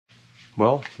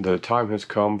Well, the time has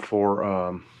come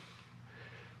for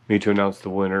me to announce the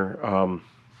winner.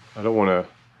 I don't want to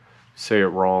say it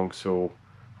wrong, so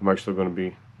I'm actually going to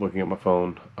be looking at my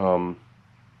phone.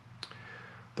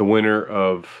 The winner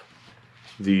of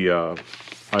the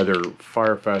either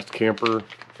Firefast Camper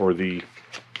or the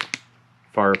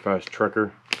Firefast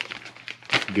Trekker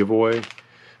giveaway.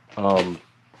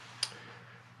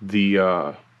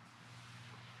 The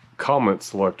comment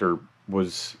selector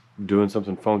was doing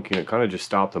something funky, and it kind of just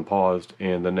stopped and paused,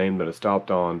 and the name that it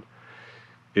stopped on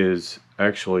is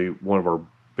actually one of our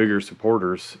bigger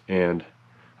supporters, and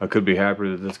I could be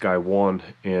happy that this guy won,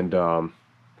 and I'd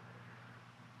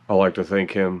like to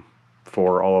thank him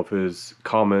for all of his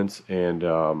comments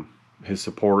and his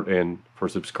support and for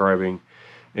subscribing.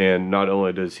 And not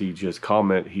only does he just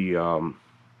comment, he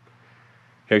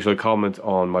actually comments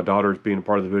on my daughter's being a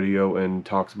part of the video and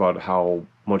talks about how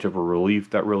much of a relief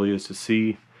that really is to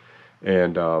see.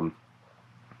 And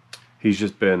he's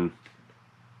just been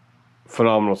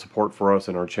phenomenal support for us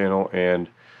and our channel. And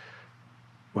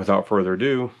without further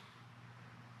ado,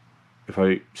 if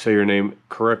I say your name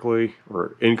correctly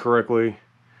or incorrectly,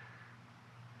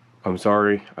 I'm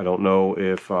sorry. I don't know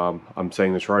if I'm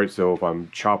saying this right, so if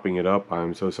I'm chopping it up,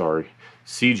 I'm so sorry.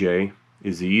 CJ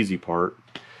is the easy part,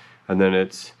 and then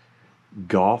it's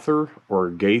Gauthier or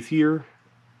Gaithier,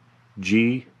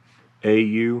 Gauthier.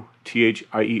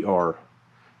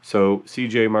 So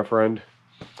CJ, my friend,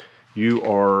 you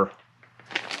are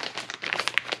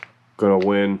gonna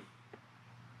win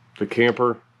the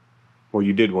camper. Well,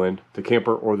 you did win the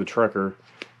camper or the Trekker,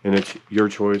 and it's your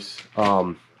choice.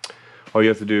 All you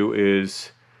have to do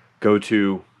is go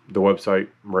to the website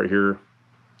right here,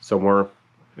 somewhere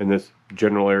in this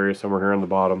general area, somewhere here on the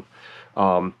bottom.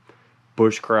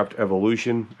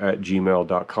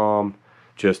 bushcraftevolution@gmail.com.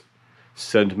 Just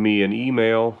send me an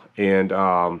email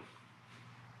and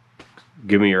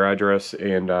give me your address,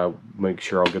 and make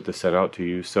sure I'll get this sent out to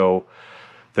you. So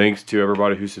thanks to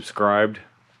everybody who subscribed.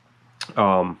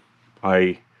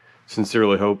 I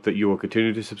sincerely hope that you will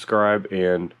continue to subscribe,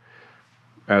 and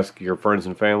ask your friends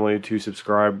and family to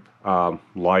subscribe,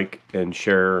 like and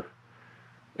share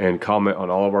and comment on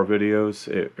all of our videos.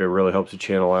 It really helps the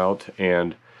channel out.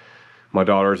 And my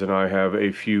daughters and I have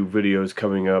a few videos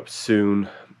coming up soon,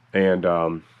 and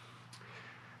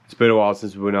it's been a while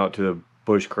since we went out to the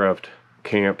bushcraft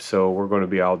camp, so we're going to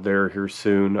be out there here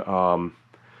soon,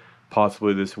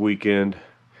 possibly this weekend,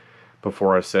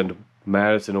 before I send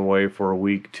Madison away for a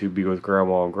week to be with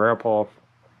Grandma and Grandpa.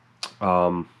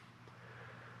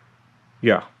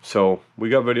 Yeah, so we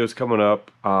got videos coming up.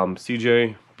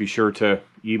 CJ, be sure to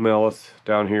email us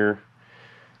down here.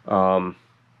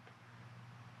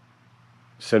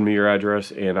 Send me your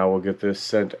address, and I will get this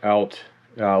sent out.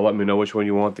 Let me know which one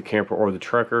you want, the camper or the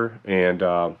Trekker. And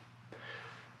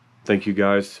thank you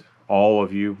guys, all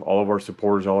of you, all of our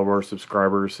supporters, all of our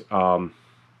subscribers.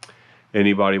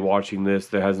 Anybody watching this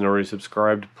that hasn't already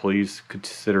subscribed, please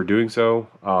consider doing so.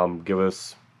 Give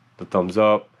us the thumbs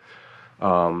up.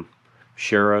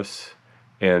 Share us,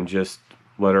 and just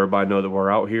let everybody know that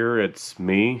we're out here. It's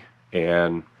me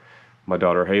and my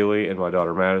daughter Haley and my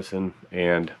daughter Madison,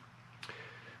 and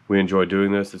we enjoy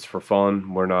doing this. It's for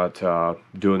fun. We're not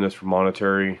doing this for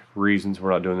monetary reasons. We're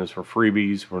not doing this for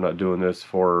freebies. We're not doing this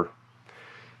for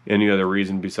any other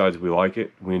reason besides we like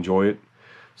it. We enjoy it.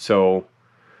 So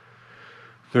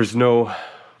there's no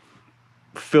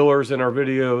fillers in our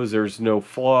videos. There's no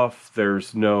fluff.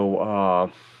 There's no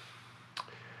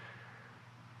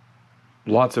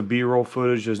lots of B-roll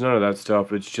footage. There's none of that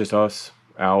stuff. It's just us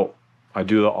out. I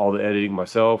do all the editing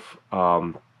myself.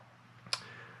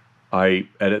 I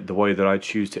edit the way that I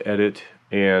choose to edit,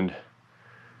 and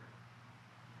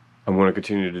I'm going to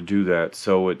continue to do that.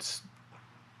 So it's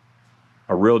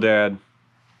a real dad,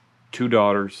 2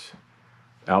 daughters,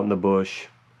 out in the bush,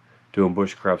 doing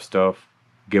bushcraft stuff,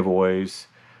 giveaways,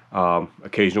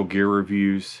 occasional gear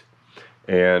reviews,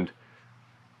 and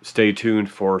stay tuned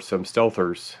for some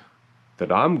stealthers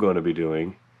that I'm going to be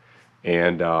doing.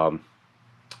 And I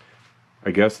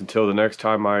guess until the next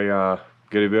time I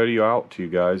get a video out to you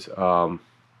guys,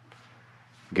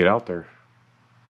 get out there.